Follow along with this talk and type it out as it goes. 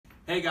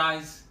Hey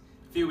guys,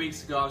 a few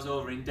weeks ago I was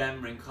over in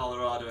Denver in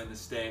Colorado in the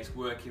States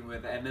working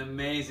with an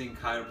amazing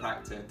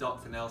chiropractor,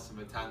 Dr Nelson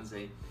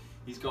Vetanze.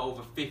 He's got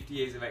over 50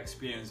 years of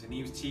experience and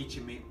he was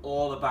teaching me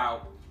all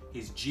about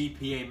his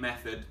GPA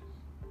method.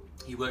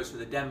 He works with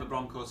the Denver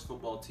Broncos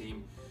football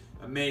team.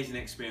 Amazing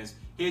experience.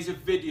 Here's a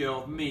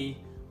video of me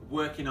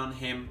working on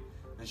him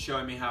and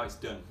showing me how it's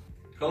done.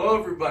 Hello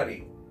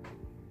everybody.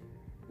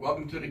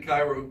 Welcome to the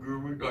Chiro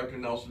Guru, Dr.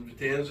 Nelson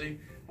Vetanze.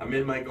 I'm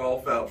in my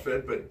golf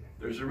outfit, but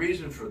there's a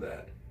reason for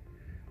that.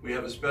 We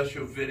have a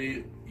special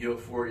video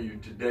for you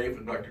today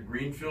from Dr.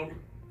 Greenfield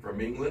from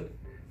England.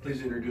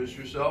 Please introduce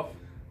yourself.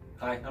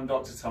 Hi, I'm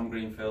Dr Tom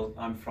Greenfield.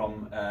 I'm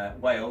from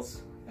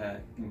Wales,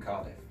 in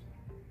Cardiff.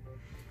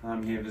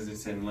 I'm here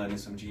visiting, learning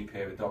some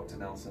GPA with Dr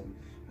Nelson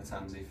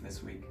Vetanze for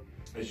this week.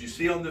 As you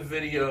see on the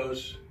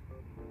videos,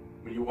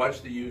 when you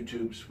watch the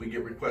YouTubes, we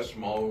get requests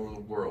from all over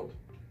the world.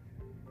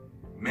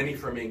 Many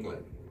from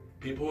England.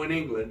 People in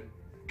England,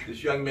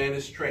 this young man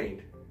is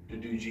trained to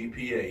do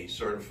GPA, he's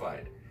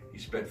certified. He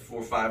spent 4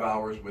 or 5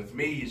 hours with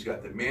me, he's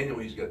got the manual,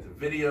 he's got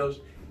the videos.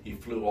 He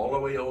flew all the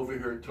way over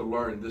here to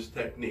learn this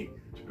technique,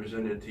 to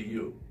present it to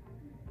you.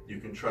 You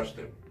can trust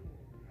him.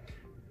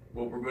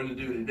 What we're going to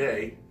do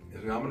today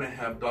is I'm going to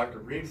have Dr.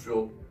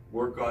 Greenfield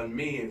work on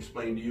me and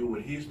explain to you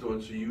what he's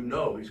doing so you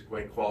know he's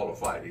quite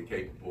qualified and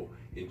capable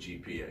in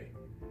GPA.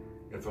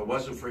 If it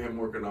wasn't for him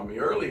working on me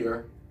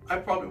earlier, I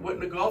probably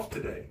wouldn't have golfed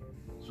today.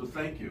 So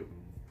thank you.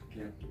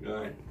 Yeah. All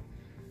right.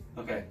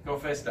 Okay, go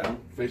face down.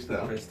 Face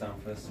down. Face down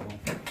first of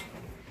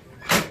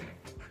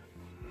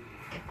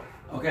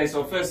all. Okay,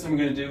 so first thing we're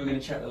going to do, we're going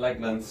to check the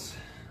leg lengths.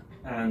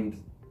 And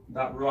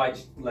that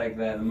right leg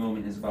there at the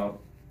moment is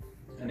about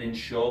 1 inch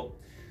short.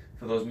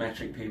 For those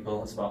metric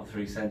people, it's about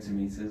 3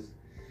 centimeters.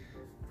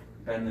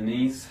 Bend the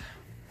knees.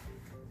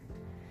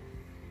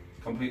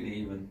 Completely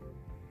even.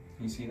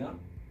 Can you see that?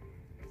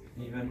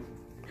 Even.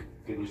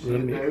 Can you see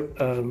it, Dave?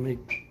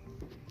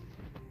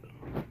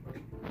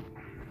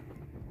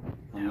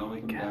 And lower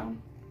them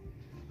down.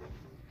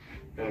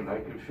 And I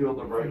can feel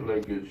the right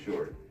leg is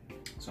short.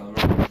 So the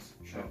right leg's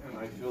short. And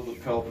I feel the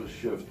pelvis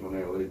shift when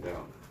I lay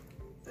down.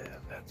 Yeah,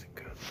 that's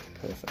good.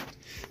 Perfect.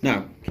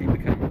 Now, keep the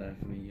camera there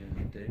for me,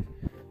 Dave.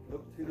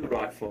 Look to the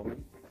right for me,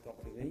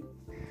 Dr. V.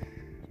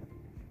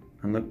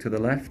 And look to the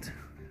left.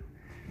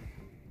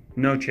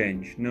 No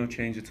change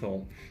at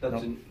all.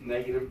 That's a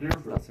negative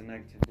difference. That's a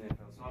negative difference.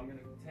 So I'm going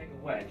to take a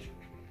wedge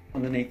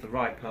underneath the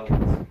right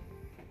pelvis.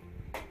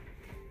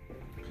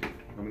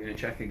 And we're going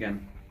to check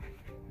again.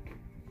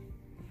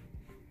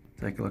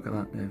 Take a look at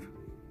that, Dave.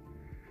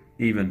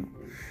 Even.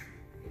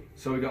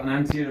 So we've got an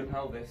anterior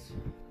pelvis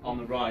on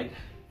the right.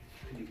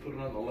 Can you put it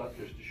on the left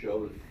just to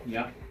show that?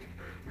 Yeah.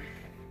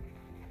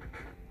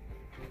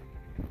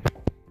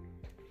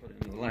 Put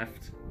it on the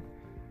left.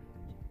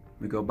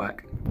 We go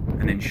back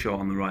 1 inch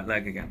short on the right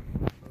leg again.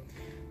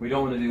 We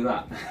don't want to do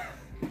that.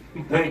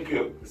 Thank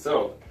you.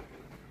 So,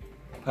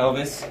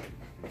 pelvis,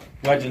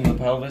 wedge in the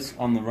pelvis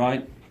on the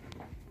right.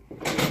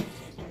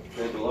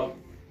 Table up.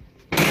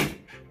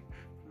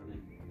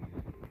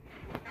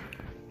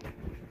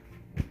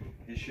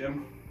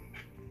 Ischium.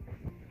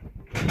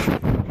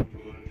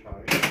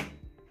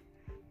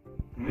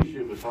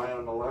 Ischium was high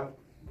on the left.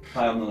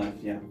 High on the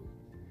left, yeah.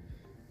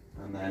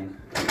 And then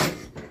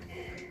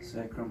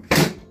sacrum.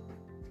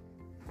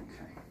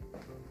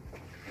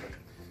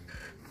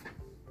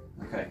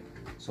 Okay,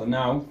 so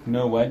now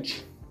no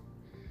wedge,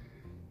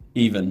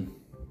 even,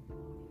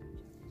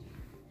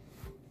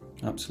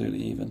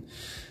 absolutely even.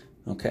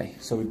 Okay,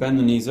 so we bend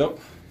the knees up.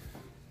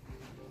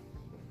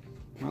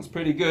 That's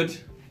pretty good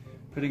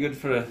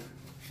for a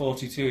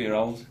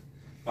 42-year-old.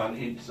 On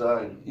each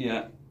side.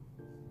 Yeah.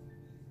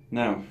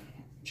 Now,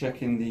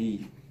 checking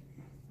the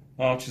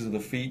arches of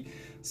the feet,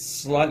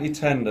 slightly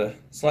tender,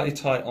 slightly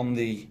tight on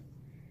the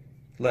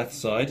left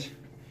side.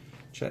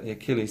 Check the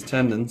Achilles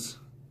tendons.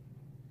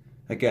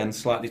 Again,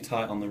 slightly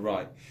tight on the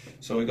right.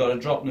 So we've got a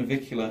drop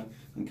navicular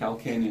and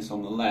calcaneus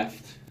on the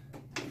left.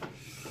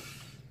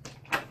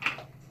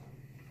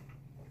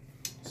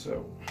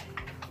 So,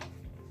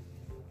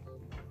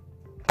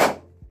 just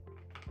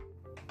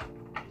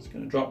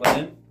going to drop that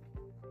in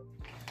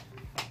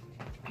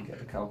and get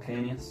the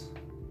calcaneus.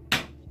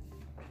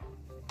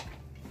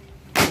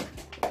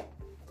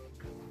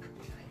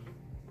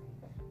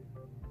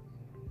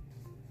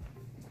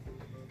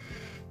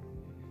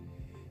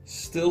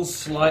 Still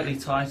slightly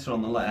tighter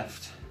on the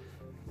left.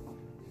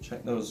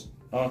 Check those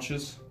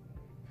arches.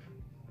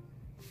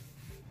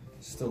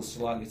 Still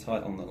slightly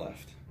tight on the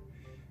left.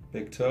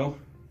 Big toe.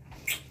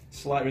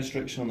 Slight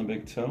restriction on the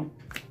big toe.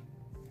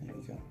 There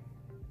we go.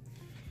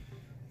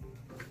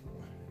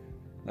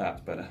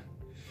 That's better.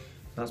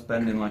 That's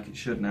bending like it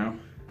should now.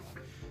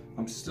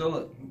 I'm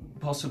still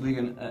possibly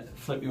going to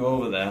flip you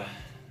over there.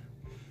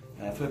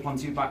 Flip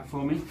onto your back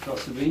for me,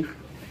 Dr. V.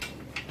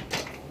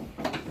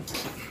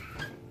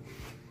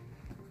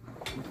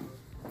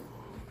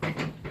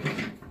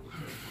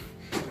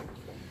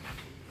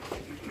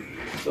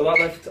 So that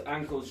left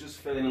ankle is just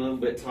feeling a little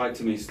bit tight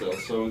to me still,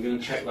 so we're going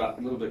to check that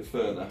a little bit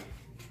further.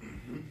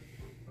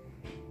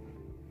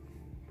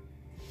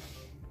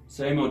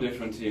 Same or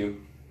different to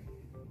you?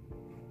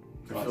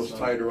 It Right feels side.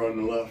 tighter on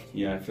the left.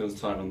 Yeah, it feels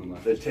tight on the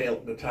left.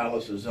 The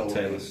talus is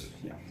elevated. Talus,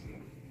 yeah.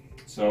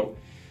 So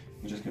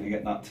we're just going to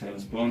get that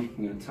talus bone.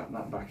 I'm going to tap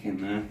that back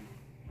in there.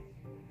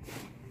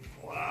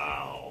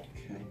 Wow.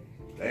 Okay,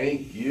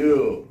 Thank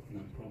you.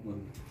 no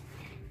problem.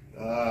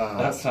 Ah.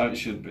 That's how it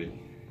should be.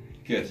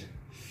 Good.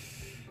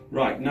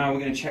 Right, now we're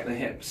going to check the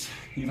hips.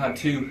 You've had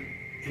two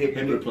hip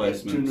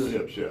replacements. 2 new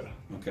hips, yeah.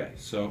 Okay,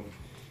 so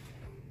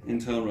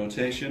internal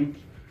rotation.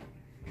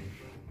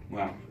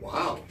 Wow,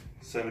 Wow.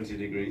 70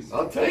 degrees.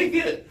 I'll take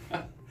it.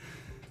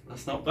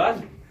 That's not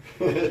bad.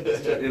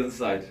 Let's check the other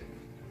side.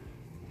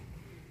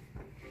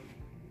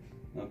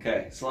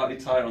 Okay, slightly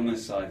tight on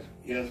this side.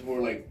 Yeah, it's more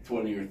like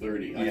 20 or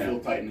 30. I Yeah. feel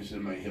tightness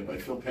in my hip. I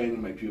feel pain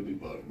in my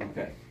pubic bone.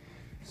 Okay,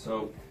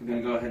 so we're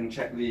going to go ahead and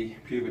check the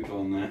pubic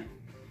bone there.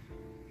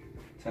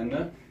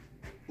 Tender.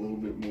 A little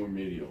bit more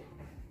medial.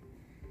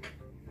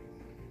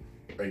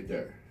 Right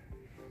there.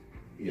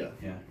 Yeah,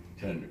 Yeah,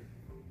 tender.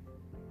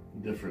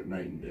 Different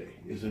night and day.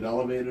 Is it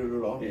elevated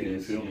at all? it Can you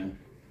is. feel?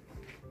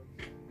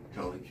 Yeah.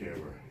 Tell the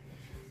camera.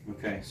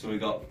 Okay, so we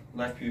got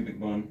left pubic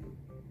bone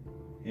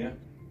here,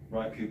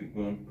 right pubic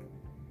bone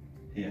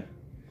here.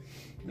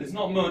 There's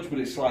not much, but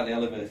it's slightly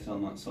elevated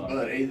on that side.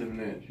 About 1/8 of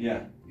an inch.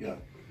 Yeah. Yeah.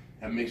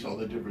 That makes all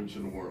the difference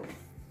in the world.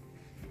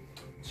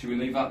 Should we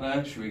leave that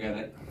there? Should we get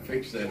it?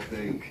 Fix that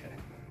thing. Okay.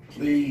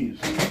 Please.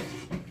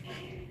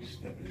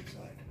 Step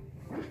inside.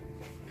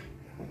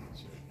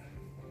 That's it.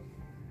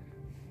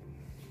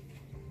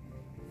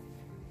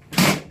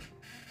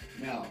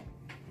 Now,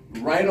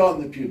 right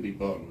on the pubic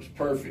bone was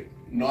perfect.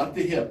 Not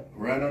the hip,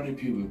 right on the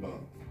pubic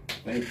bone.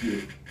 Thank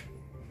you.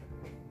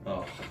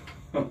 Oh,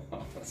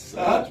 that's so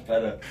much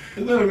better.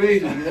 Isn't that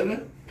amazing, isn't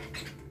it?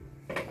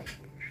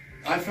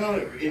 I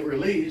found it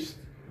released,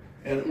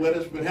 and what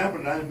has been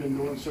happening, I've been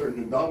doing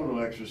certain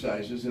abdominal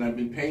exercises, and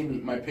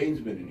my pain's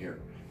been in here.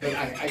 But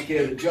I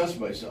can't adjust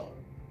myself.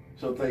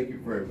 So thank you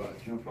very much.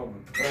 No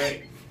problem. All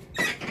right.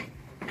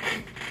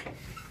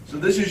 So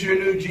this is your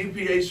new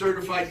GPA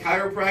certified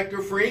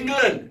chiropractor for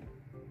England.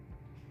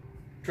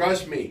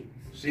 Trust me,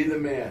 see the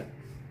man.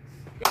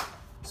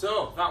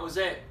 So that was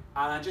it,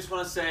 and I just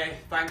want to say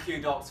thank you,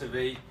 Dr.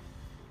 V.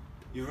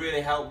 You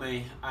really helped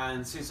me,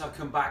 and since I've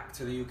come back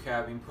to the UK,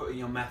 I've been putting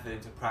your method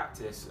into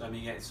practice. I've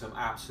been getting some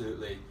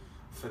absolutely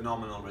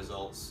phenomenal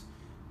results.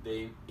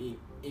 The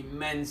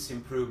immense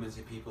improvements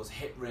in people's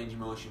hip range of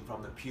motion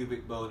from the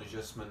pubic bone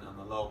adjustment and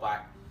the low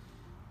back.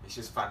 It's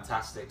just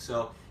fantastic.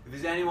 So if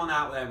there's anyone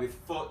out there with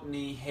foot,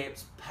 knee,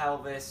 hips,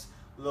 pelvis,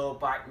 low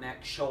back,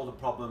 neck, shoulder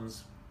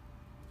problems,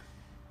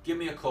 give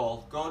me a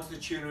call. Go to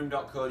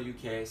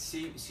thetuneroom.co.uk,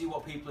 see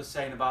what people are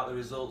saying about the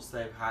results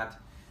they've had,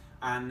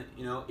 and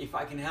you know, if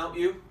I can help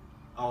you,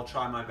 I'll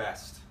try my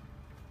best.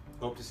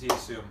 Hope to see you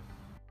soon.